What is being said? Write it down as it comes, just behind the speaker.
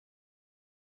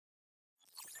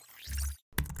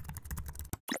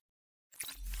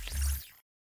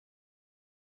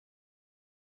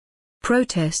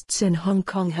Protests in Hong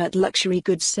Kong hurt luxury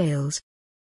goods sales.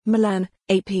 Milan,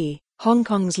 AP. Hong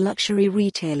Kong's luxury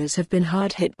retailers have been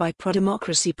hard hit by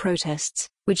pro-democracy protests,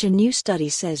 which a new study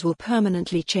says will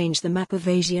permanently change the map of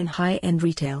Asian high-end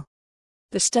retail.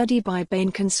 The study by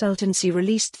Bain Consultancy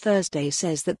released Thursday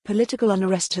says that political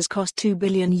unrest has cost €2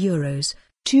 billion,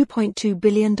 $2.2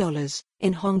 billion,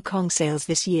 in Hong Kong sales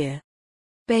this year.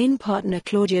 Bain Partner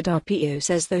Claudia D'Arpizio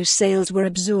says those sales were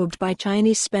absorbed by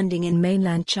Chinese spending in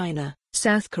mainland China,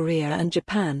 South Korea and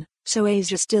Japan, so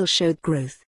Asia still showed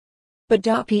growth. But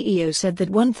D'Arpizio said that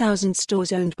 1,000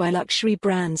 stores owned by luxury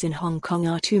brands in Hong Kong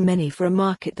are too many for a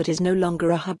market that is no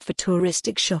longer a hub for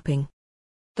touristic shopping.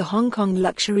 The Hong Kong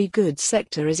luxury goods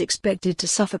sector is expected to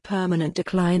suffer permanent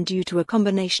decline due to a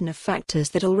combination of factors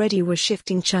that already were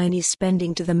shifting Chinese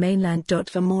spending to the mainland.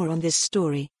 For more on this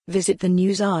story, visit the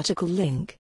news article link.